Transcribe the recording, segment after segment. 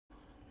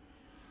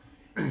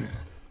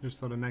Just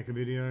thought I'd make a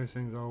video as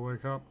soon as I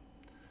woke up.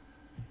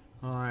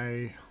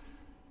 I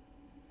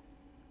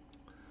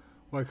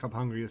woke up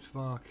hungry as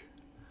fuck.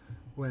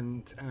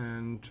 Went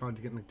and tried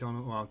to get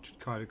McDonald's. Well,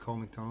 I tried to call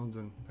McDonald's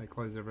and they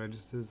closed their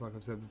registers, like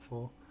I've said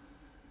before.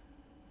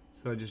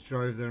 So I just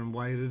drove there and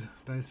waited,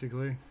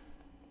 basically.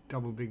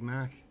 Double Big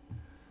Mac.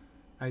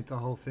 Ate the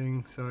whole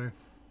thing, so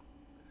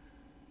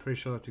pretty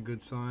sure that's a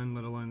good sign,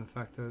 let alone the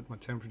fact that my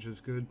temperature's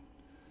good.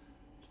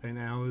 It's been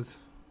hours,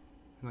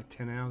 like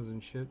 10 hours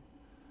and shit.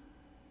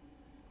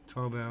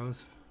 12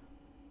 hours.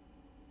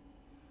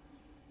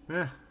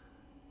 Yeah.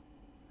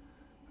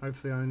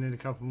 Hopefully I only need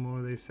a couple more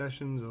of these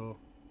sessions, or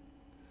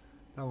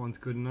that one's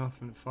good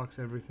enough and it fucks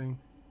everything.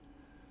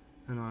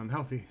 And I'm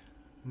healthy.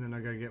 And then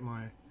I go get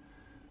my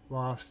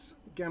last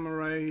gamma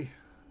ray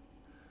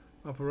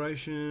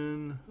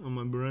operation on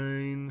my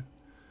brain.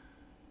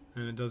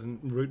 And it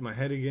doesn't root my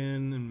head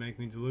again and make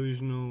me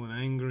delusional and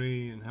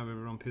angry and have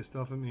everyone pissed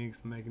off at me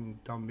because I'm making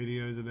dumb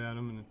videos about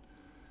them and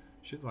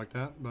shit like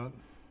that. But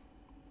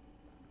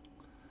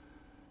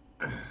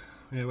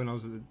yeah, when I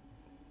was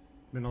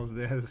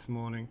there this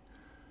morning,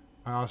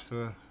 I asked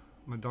for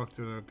my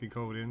doctor to be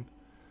called in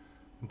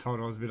and told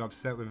her I was a bit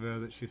upset with her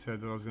that she said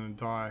that I was going to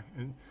die.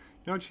 And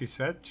you know what she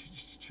said?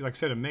 She like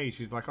said to me,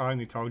 she's like, I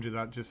only told you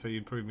that just so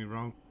you'd prove me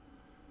wrong.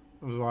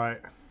 I was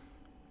like,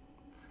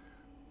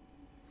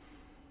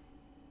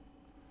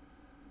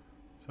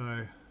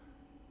 so,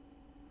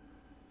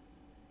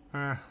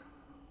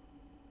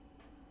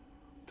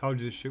 told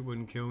you this shit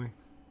wouldn't kill me.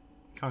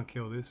 Can't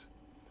kill this.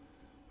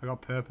 I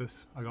got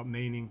purpose. I got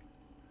meaning.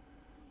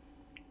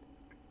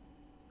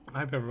 I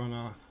hope everyone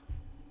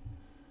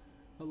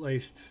at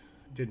least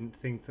didn't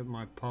think that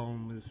my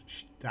poem was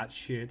that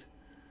shit.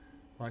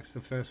 Like it's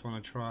the first one I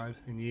tried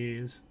in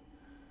years.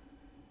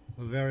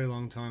 A very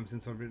long time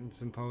since I've written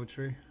some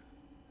poetry.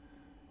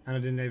 And I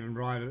didn't even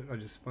write it, I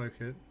just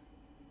spoke it.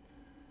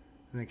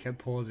 And then kept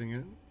pausing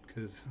it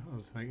because I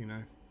was like, you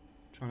know,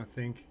 trying to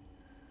think.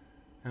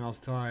 And I was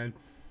tired.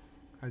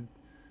 I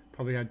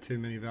probably had too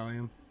many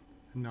Valium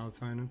and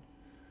melatonin.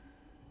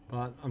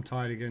 But I'm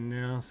tired again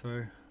now,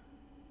 so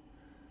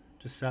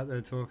just sat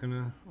there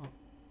talking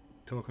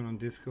on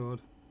Discord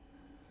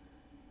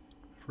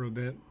for a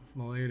bit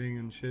while eating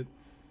and shit.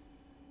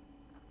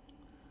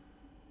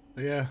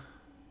 But yeah.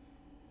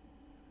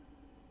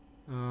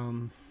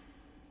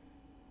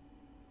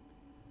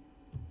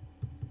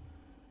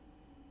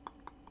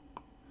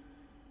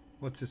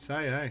 What to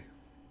say, eh?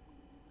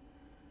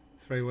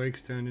 3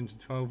 weeks turned into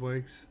 12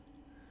 weeks.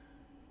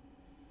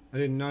 I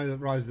didn't know that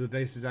Rise of the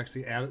Beast is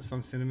actually out at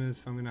some cinemas,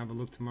 so I'm going to have a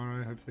look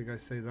tomorrow. Hopefully go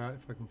see that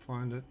if I can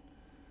find it.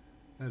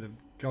 At a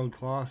gold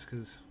class,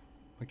 because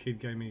my kid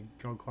gave me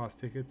gold class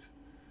tickets.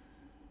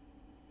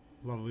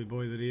 Lovely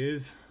boy that he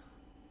is.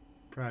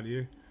 Proud of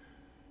you.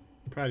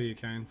 Proud of you,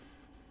 Kane.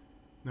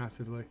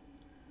 Massively.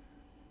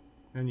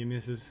 And your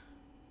missus.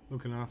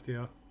 Looking after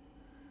you.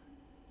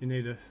 You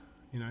need a,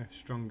 you know,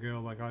 strong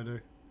girl like I do.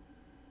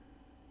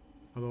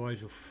 Otherwise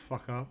you'll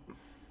fuck up. I'm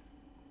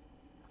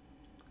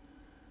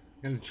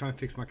going to try and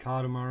fix my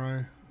car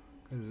tomorrow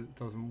because it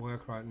doesn't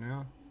work right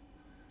now.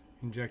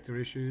 Injector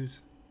issues.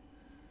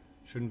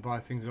 Shouldn't buy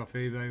things off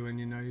eBay when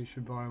you know you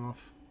should buy them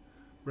off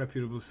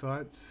reputable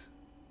sites.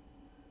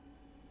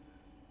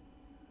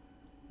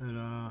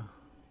 And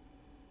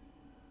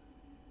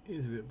it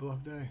is a bit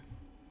blocked, eh?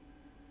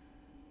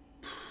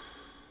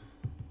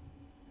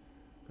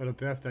 Got a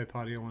birthday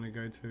party I want to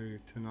go to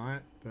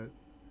tonight, but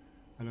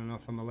I don't know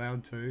if I'm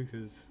allowed to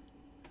because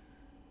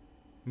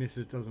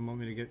Mrs. doesn't want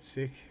me to get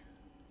sick.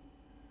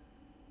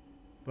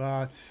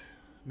 But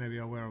maybe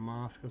I'll wear a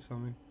mask or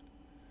something.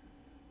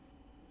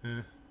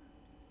 Yeah.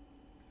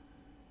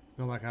 It's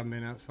not like I haven't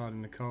been outside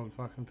in the cold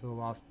fucking for the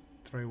last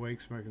 3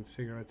 weeks smoking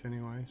cigarettes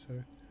anyway, so,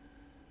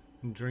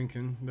 and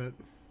drinking, but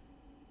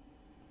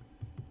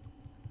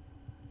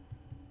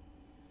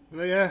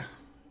yeah.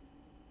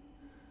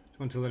 Just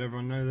want to let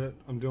everyone know that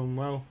I'm doing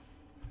well.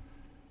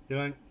 I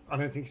don't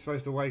think you're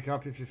supposed to wake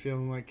up if you're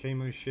feeling like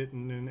chemo shit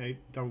and then eat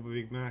double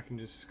Big Mac and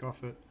just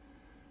scoff it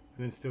and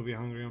then still be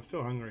hungry. I'm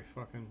still hungry,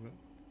 fucking, but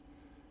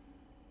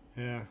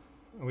yeah.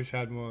 I wish I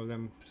had more of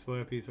them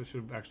Slurpees. I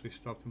should have actually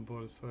stopped and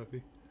bought a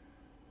Slurpee.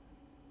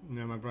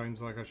 Now my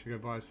brain's like I should go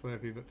buy a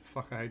Slurpee, but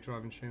fuck, I hate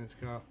driving Sheena's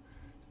car.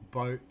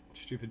 Boat,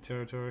 stupid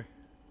territory.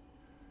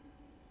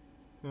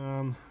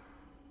 Hair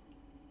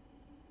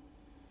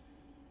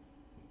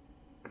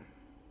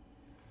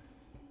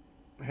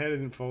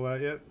didn't fall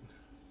out yet.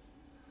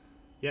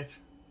 Let's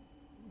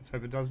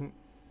hope it doesn't.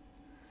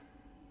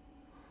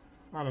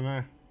 I don't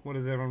know. What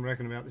does everyone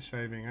reckon about the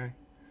shaving, eh?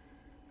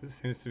 It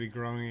seems to be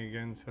growing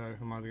again, so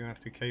I'm either going to have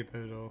to keep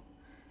it or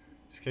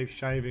just keep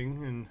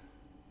shaving. And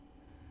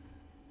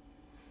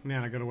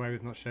man, I got away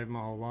with not shaving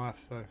my whole life,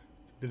 so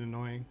it's a bit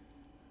annoying.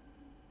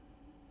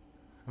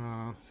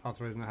 It's half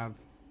the reason I have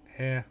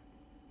hair.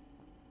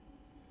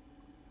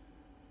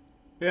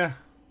 Yeah.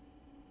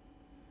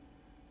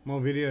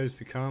 More videos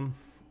to come.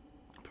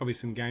 Probably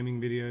some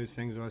gaming videos,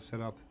 things I set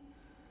up.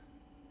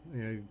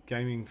 You know,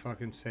 gaming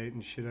fucking seat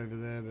and shit over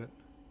there, but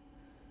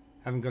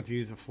haven't got to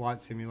use the flight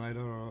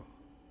simulator or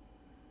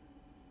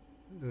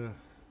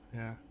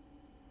Yeah,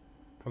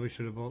 probably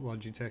should have bought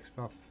Logitech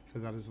stuff for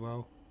that as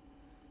well,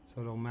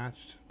 so it all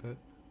matched. But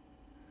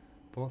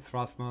bought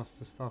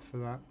Thrustmaster stuff for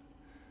that.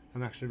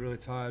 I'm actually really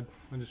tired.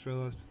 I just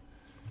realised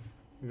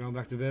I'm going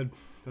back to bed.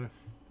 So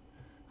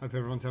hope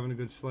everyone's having a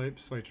good sleep,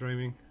 sweet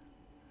dreaming,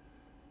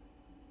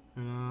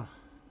 and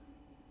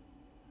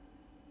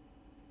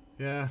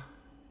yeah,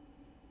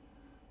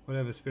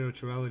 whatever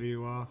spirituality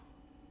you are,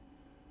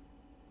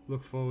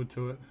 look forward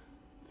to it,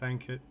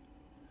 thank it,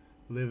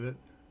 live it.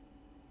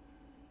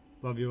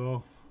 Love you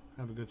all.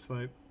 Have a good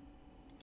sleep.